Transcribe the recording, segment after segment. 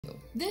II.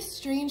 This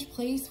strange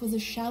place was a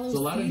shallow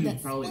sea that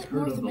split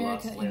North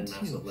America in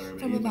two,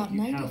 from about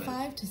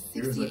 95 to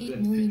 68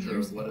 million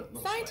years ago.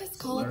 Scientists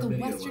call it the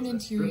Western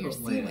Interior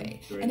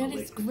Seaway, and at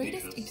its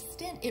greatest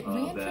extent it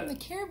ran from the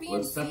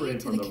Caribbean Sea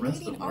to the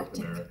Canadian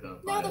Arctic.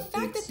 Now, the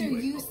fact that there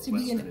used to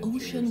be an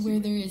ocean where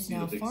there is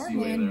now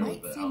farmland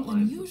might seem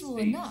unusual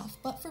enough,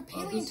 but for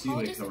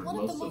paleontologists, one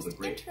of the most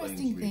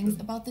interesting things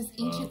about this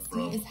ancient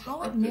sea is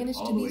how it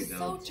managed to be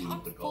so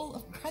chock full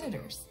of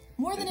predators.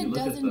 More than a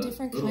dozen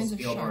different kinds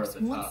of sharks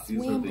once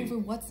swam over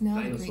what's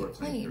now the Great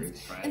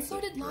Plains, and so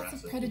did lots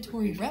of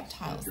predatory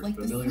reptiles like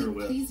the sleek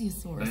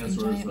plesiosaurs and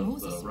giant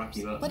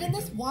mosasaurs. But in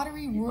this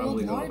watery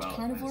world, large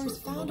carnivores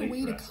found a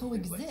way to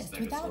coexist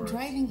without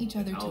driving each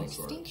other to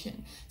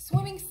extinction,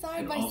 swimming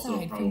side by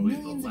side for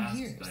millions of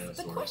years.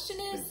 The question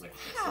is,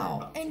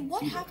 how? And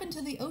what happened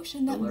to the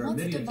ocean that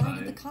once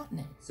divided the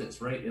continent?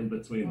 Sits right in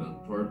between them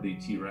toward the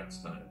T-Rex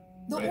time.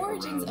 The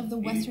origins of the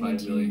Western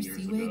Interior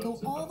Seaway go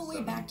all the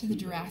way back to the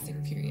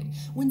Jurassic period,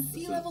 when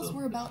sea levels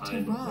were about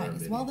to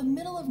rise, while the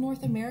middle of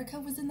North America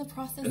was in the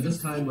process of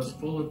sinking.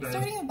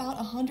 Starting about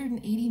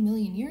 180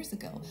 million years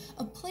ago,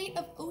 a plate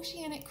of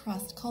oceanic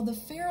crust called the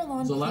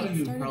Farallon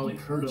Plate started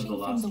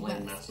encroaching from the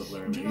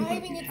west,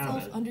 driving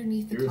itself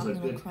underneath the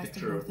continental crust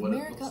of North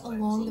America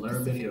along the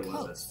Pacific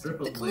coast.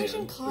 The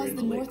collision caused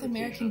the North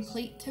American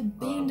plate to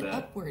bend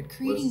upward,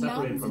 creating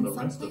mountains in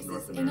some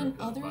places and in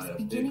others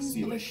beginnings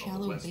of a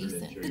shallow basin.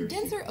 The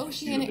denser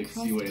oceanic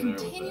crust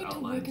continued to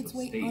work its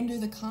way under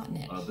the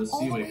continent,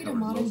 all the way to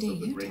modern-day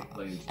Utah.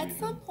 At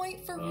some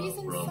point, for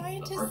reasons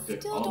scientists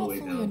still don't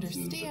fully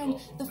understand,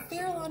 the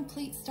Farallon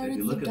Plate started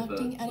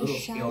subducting at a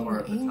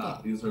shallower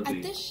angle.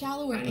 At this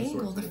shallower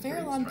angle, the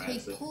Farallon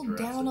Plate pulled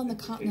down on the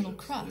continental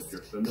crust,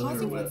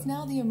 causing what's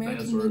now the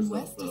American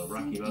Midwest to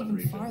sink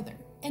even farther.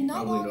 And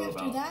not long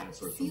after that,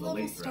 sea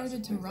levels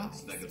started to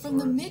rise. From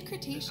the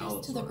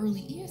mid-Cretaceous to the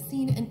early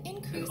Eocene, an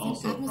increase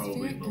in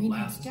atmospheric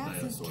greenhouse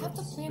gases kept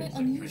the planet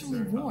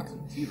unusually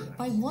warm.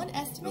 By one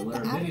estimate,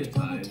 the average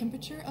global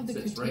temperature of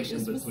the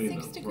Cretaceous was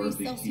 6 degrees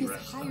Celsius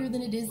higher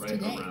than it is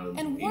today.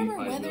 And warmer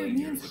weather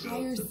means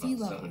higher sea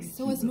levels,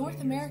 so as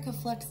North America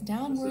flexed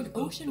downward,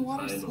 ocean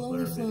water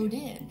slowly flowed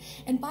in.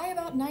 And by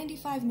about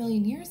 95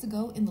 million years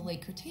ago, in the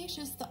late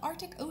Cretaceous, the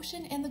Arctic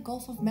Ocean and the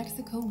Gulf of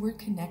Mexico were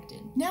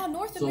connected. Now,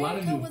 North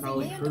America was a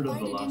land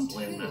divided in two.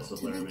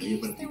 To the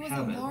east, there was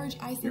a large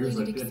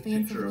isolated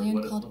expanse of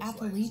land called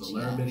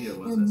Appalachia,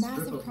 where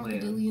massive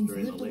crocodilians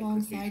lived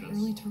alongside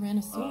early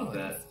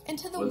Tyrannosaurids. And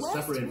to the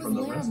west was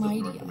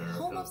Laramidia,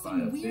 home of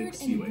some weird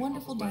and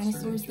wonderful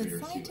dinosaurs that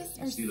scientists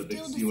are still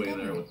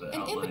discovering.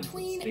 And in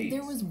between,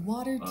 there was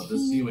water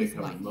teeming with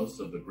life.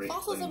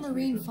 Fossils of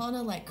marine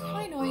fauna like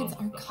crinoids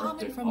are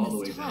common from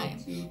this time.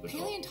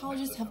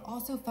 Paleontologists have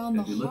also found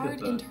the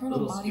hard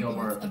internal body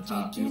parts of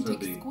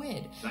gigantic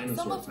squid,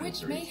 some of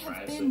which may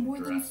have been more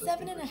than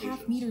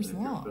 7.5 meters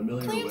long.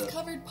 Clams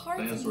covered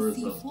parts of the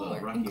sea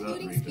floor,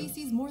 including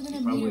species more than a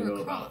meter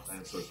across,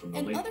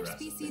 and other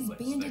species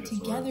banded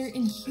together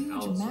in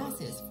huge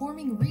masses,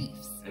 forming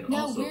reefs.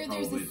 Now, where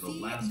there's a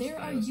sea, there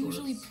are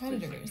usually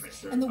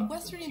predators, and the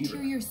Western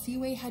Interior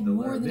Seaway had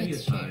more than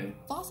its share.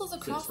 Fossils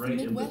across the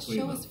Midwest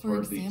show us, for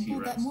example,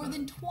 that more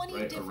than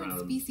 20 different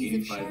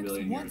species of sharks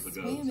once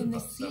swam in the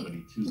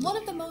sea. One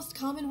of the most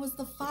common was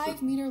the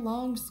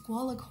 5-meter-long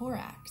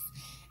Squalocorax.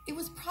 It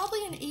was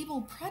probably an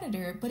able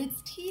predator, but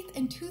its teeth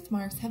and tooth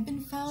marks have been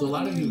found in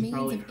the remains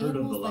of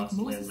animals like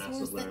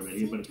mosasaurs that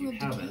seem to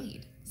have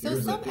decayed. So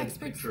some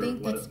experts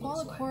think that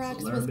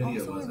Squalocorax was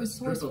also a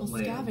resourceful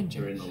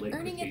scavenger,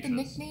 earning it the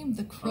nickname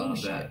the crow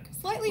shark.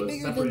 Slightly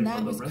bigger than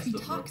that was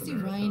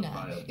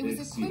Cretoxyrhina. It was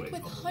equipped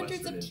with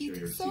hundreds of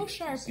teeth so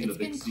sharp it's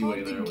been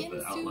called the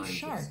Ginsu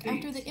shark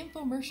after the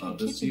infomercial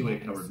kitchen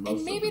knives.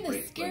 And maybe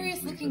the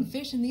scariest looking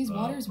fish in these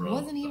waters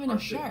wasn't even a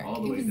shark.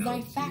 It was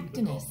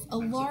Xiphactinus, a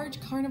large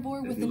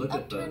carnivore with an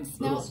upturned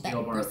snout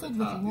that bristled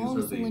with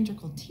long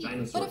cylindrical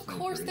teeth. But of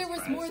course there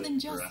was more than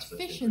just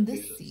fish in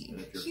this sea.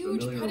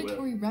 Huge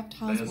predatory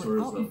reptiles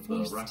were out in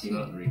force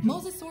too.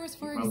 Mosasaurs,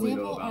 for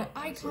example, are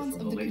icons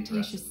of the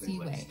Cretaceous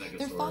Seaway.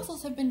 Their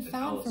fossils have been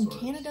found from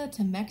Canada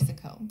to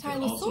Mexico.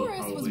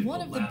 Tylosaurus was one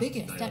of the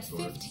biggest at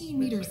 15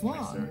 meters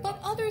long, but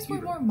others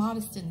were more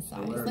modest in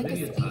size, like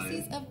a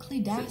species of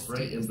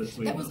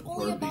Cledastes that was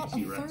only about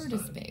a third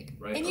as big.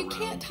 And you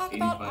can't talk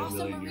about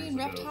awesome marine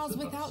reptiles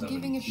without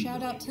giving a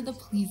shout out to the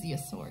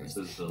plesiosaurs.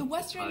 The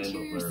Western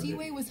Interior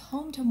Seaway was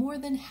home to more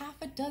than half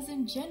a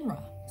dozen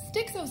genera.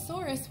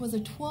 Styxosaurus was a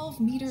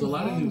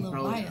 12-meter-long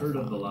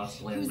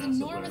leviathan, whose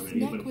enormous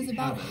neck was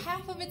about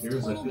half of its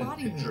total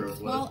body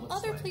length, while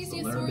other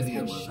plesiosaurs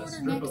had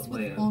shorter necks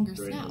with longer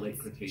snouts.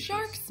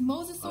 Sharks,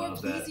 mosasaur,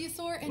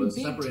 plesiosaur, and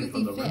big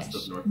toothy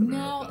fish.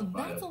 Now,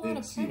 that's a lot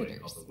of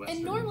predators.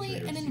 And normally,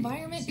 an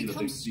environment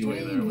becomes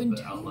strained when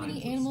too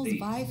many animals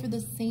vie for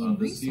the same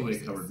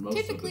resources.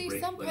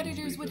 Typically, some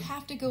predators would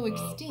have to go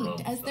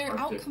extinct, as they're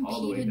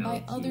outcompeted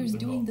by others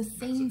doing the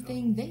same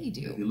thing they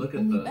do,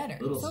 only better.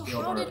 So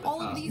how did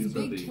all of these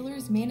big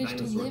killers manage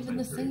to live in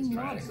the same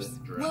waters?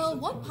 Well,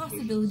 one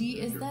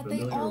possibility is that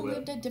they all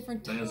lived at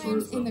different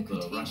times in the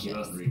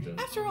Cretaceous.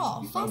 After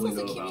all, fossils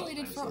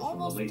accumulated for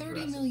almost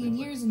 30 million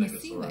years in the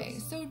seaway,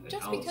 so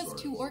just because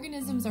two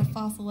organisms are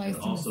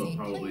fossilized in the same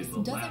place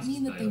doesn't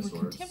mean that they were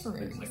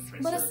contemporaries.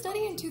 But a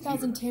study in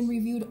 2010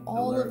 reviewed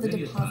all of the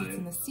deposits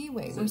in the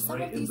seaway where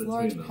some of these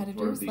large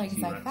predators like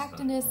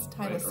Xiphactinus,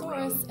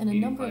 Tylosaurus, and a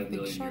number of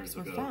big sharks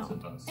were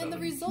found. And the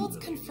results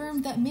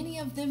confirmed that many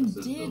of them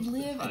did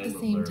live at the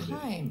same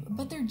time,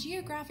 but their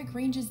geographic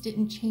ranges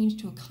didn't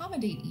change to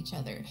accommodate each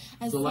other,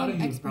 as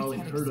some experts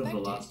had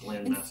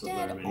expected.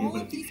 Instead, all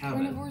of these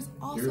carnivores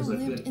also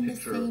lived in the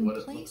same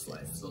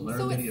places.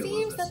 So it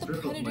seems that the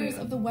predators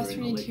of the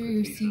western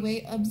interior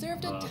seaway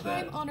observed a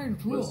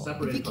time-honored rule.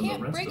 If you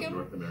can't break them,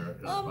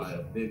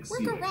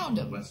 work around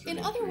them. In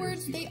other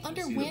words, they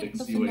underwent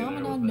the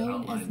phenomenon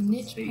known as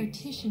niche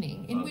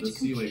partitioning, in which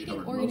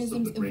competing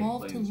organisms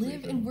evolved to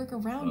live and work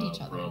around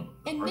each other.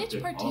 And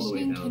niche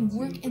partitioning can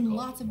work in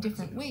lots of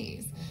different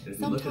ways.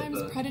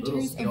 Sometimes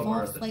predators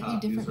evolve slightly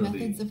different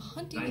methods of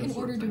hunting in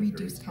order to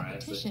reduce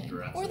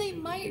competition, or they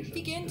might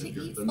begin to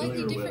eat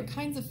slightly different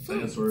kinds of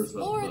foods,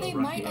 or they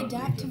might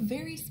adapt to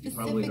very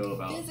specific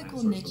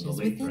physical niches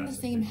within the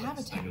same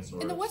habitat.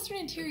 In the western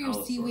interior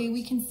seaway,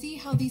 we can see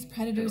how these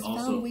predators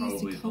found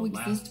ways to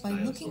coexist by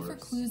looking for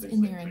clues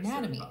in their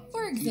anatomy.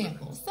 For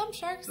example, some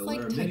sharks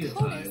like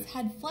Tychodus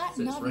had flat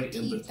knobby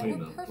teeth that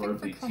were perfect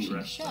for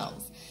crushing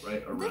shells.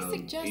 This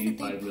suggests that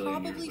they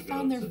probably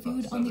found their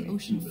food on the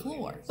ocean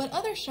floor. But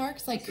other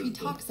sharks like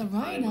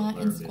Cretoxorhina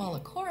and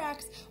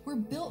Squalocorax were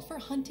built for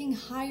hunting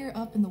higher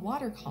up in the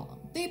water column.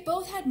 They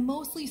both had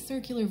mostly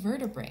circular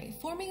vertebrae,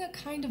 forming a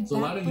kind of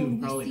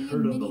backbone we see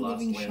in many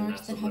living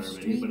sharks that have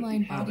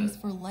streamlined bodies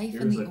for life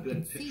in the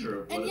open sea.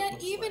 And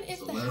yet, even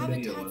if the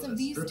habitats of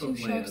these two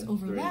sharks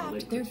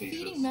overlapped, their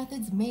feeding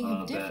methods may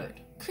have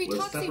differed.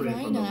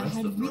 Cretoxorhina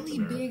had really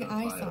big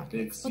eye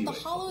sockets, but the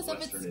hollows of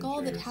its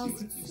skull that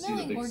housed its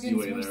smelling organs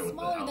were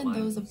smaller than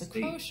those of the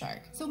crow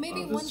shark. So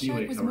maybe one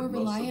shark was more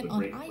reliant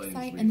on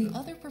eyesight and the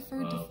other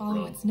preferred to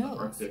follow its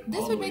nose.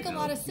 This would make a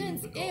lot of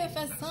sense if,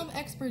 as some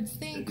experts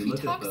think,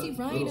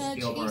 Cretoxorhina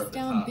chased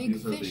down big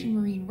fish and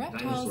marine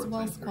reptiles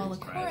while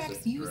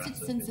Squalocorax used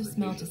its sense of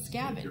smell to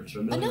scavenge.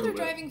 Another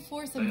driving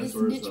force of this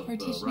niche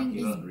partitioning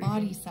is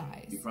body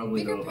size.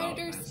 Bigger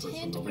predators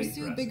tend to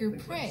pursue bigger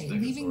prey,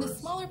 leaving the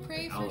smaller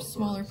prey for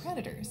smaller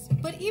predators.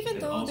 But even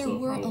though there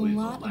were a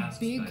lot of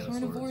big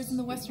carnivores in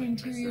the western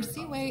interior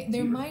seaway,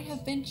 there might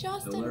have been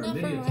just enough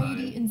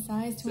variety in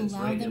size to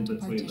allow them to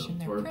partition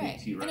their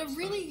prey. And a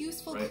really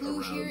useful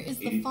clue here is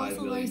the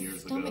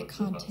fossilized stomach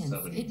contents.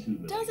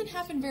 It doesn't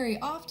happen very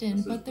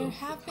often, but there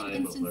have been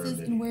instances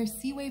in where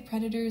seaway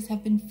predators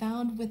have been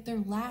found with their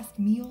last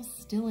meal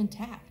still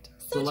intact.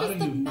 Such as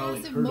the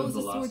massive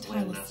mosasaur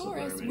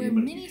Tylosaurus, where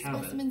many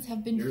specimens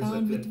have been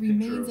found with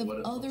remains of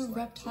other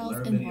reptiles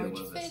and large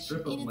fish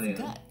in its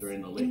guts.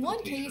 In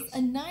one case, a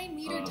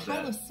 9-meter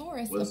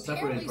Tylosaurus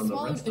apparently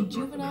swallowed a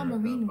juvenile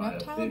marine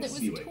reptile that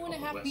was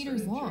 2.5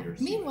 meters long.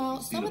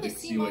 Meanwhile, some of the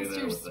sea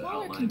monster's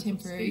smaller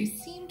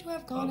contemporaries seem to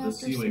have gone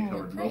after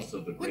smaller prey.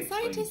 When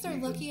scientists are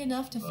lucky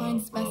enough to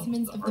find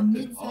specimens of the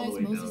mid-sized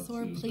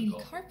mosasaur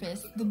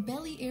Platycarpus, the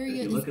belly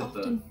area is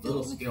often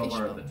filled with fish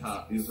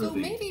bones. So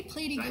maybe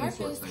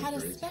Platycarpus had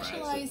a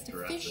specialized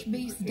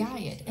fish-based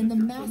diet, and the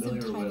massive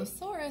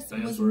Tylosaurus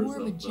was more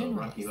of a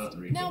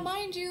generalist. Now,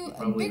 mind you,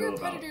 bigger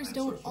predators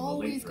don't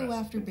always go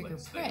after bigger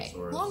prey.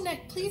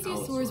 Long-necked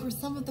plesiosaurs were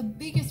some of the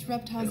biggest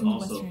reptiles in the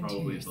western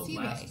interior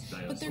seaway,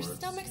 but their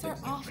stomachs are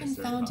often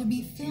found to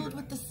be filled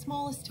with the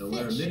smallest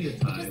fish,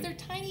 because their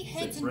tiny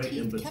heads and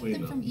teeth kept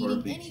them from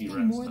eating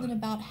anything more than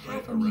about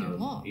half a meter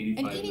long,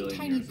 and eating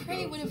tiny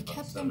prey would have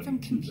kept them from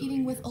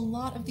competing with a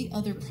lot of the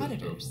other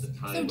predators.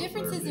 So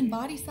differences in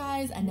body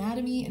size, anatomy,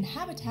 and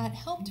habitat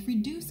helped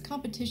reduce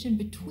competition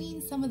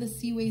between some of the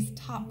seaway's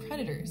top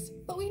predators.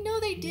 But we know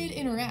they did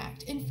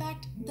interact. In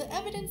fact, the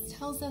evidence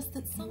tells us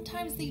that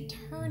sometimes they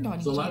turned on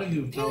each other.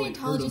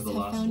 Paleontologists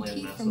have found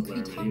teeth from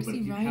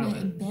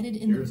Cretoxorhina embedded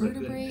in the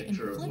vertebrae and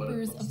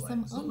flippers of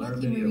some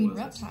unlucky marine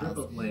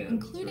reptiles,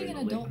 including an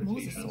adult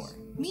mosasaur.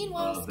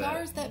 Meanwhile,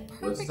 scars that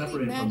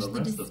perfectly match the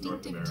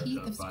distinctive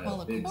teeth of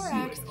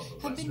Squalocorax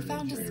have been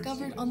found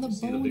discovered on the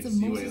bones of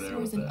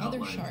mosasaurs and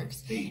other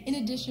sharks, in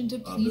addition to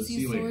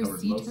plesiosaurs,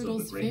 sea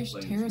turtles, fish,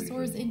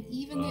 pterosaurs, and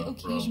even the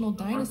occasional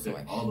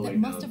dinosaur that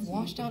must have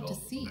washed out to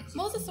sea.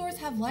 Mosasaurs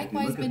have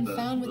likewise been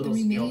found with the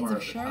remains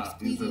of sharks,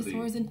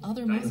 plesiosaurs, and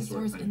other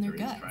mosasaurs in their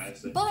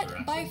guts.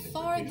 But by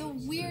far the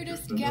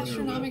weirdest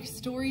gastronomic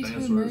story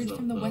to emerge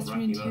from the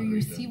western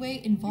interior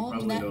seaway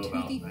involved that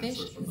toothy fish,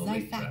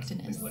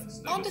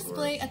 Xiphactinus. On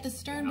display at the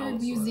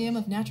Sternberg Museum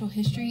of Natural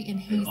History in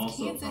Hays,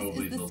 Kansas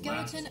is the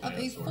skeleton of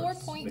a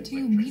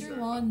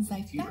 4.2-meter-long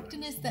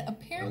Xiphactinus that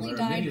apparently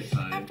died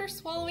after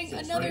swallowing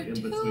another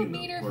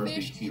 2-meter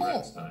fish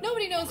whole.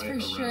 Nobody knows for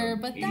sure,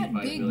 but that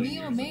big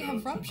meal may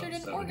have ruptured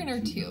an organ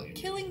or two,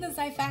 killing the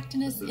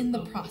Xiphactinus in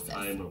the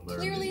process.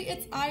 Clearly,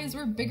 its eyes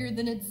were bigger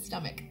than its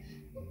stomach.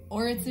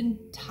 or its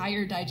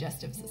entire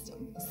digestive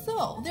system.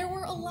 So there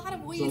were a lot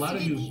of ways to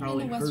get eaten in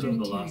the Western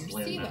Interior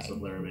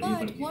Seaway.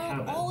 But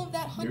while all of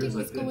that hunting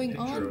was going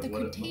on, the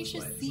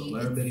Cretaceous Sea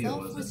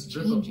itself was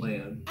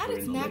changing. At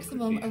its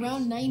maximum,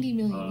 around 90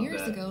 million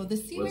years ago, the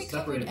seaway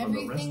covered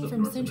everything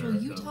from central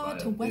Utah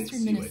to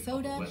western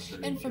Minnesota,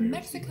 and from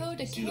Mexico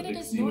to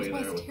Canada's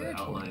Northwest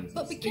Territory.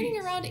 But beginning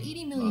around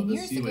 80 million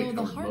years ago,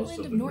 the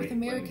heartland of North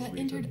America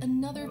entered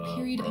another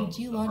period of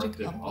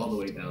geologic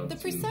uplift. The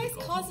precise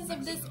causes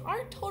of this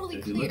aren't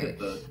totally clear,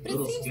 but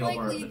it seems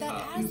likely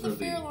that as the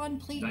Farallon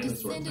Plate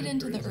descended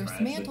into the Earth's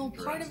mantle,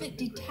 part of it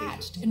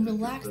detached and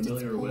relaxed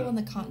its pull on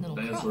the continental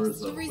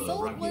crust. The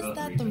result was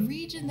that the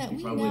region that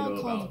we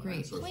now call the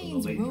Great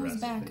Plains rose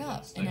back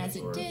up, and as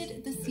it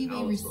did, the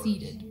seaway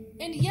receded.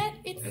 And yet,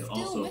 it's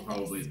still with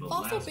us.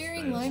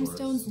 Fossil-bearing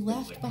limestones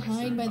left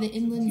behind by the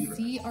inland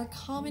sea are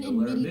common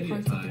in many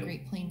parts of the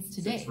Great Plains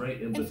today.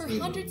 And for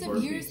hundreds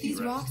of years,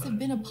 these rocks have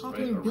been a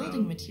popular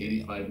building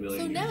material.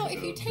 So now,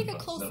 if you take a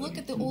close look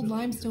at the old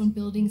limestone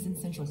buildings in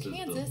central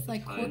Kansas,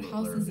 like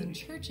courthouses and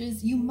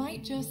churches, you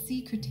might just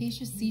see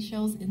Cretaceous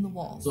seashells in the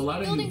walls.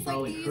 Buildings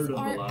like these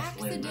are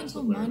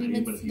accidental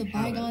monuments to the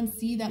bygone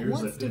sea that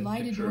once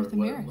divided North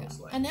America.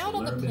 And out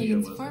on the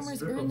plains,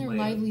 farmers earn their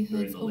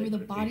livelihoods over the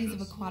bodies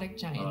of aquatic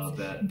giants,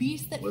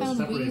 beasts that found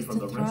ways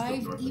to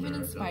thrive even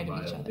in spite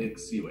of each other. Big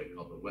seaway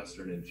called the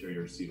Western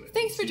Interior Seaway.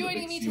 Thanks for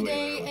joining me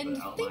today, and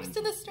thanks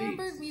to the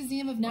Sternberg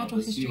Museum of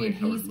Natural History in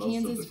Hayes,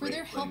 Kansas for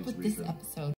their help with this episode.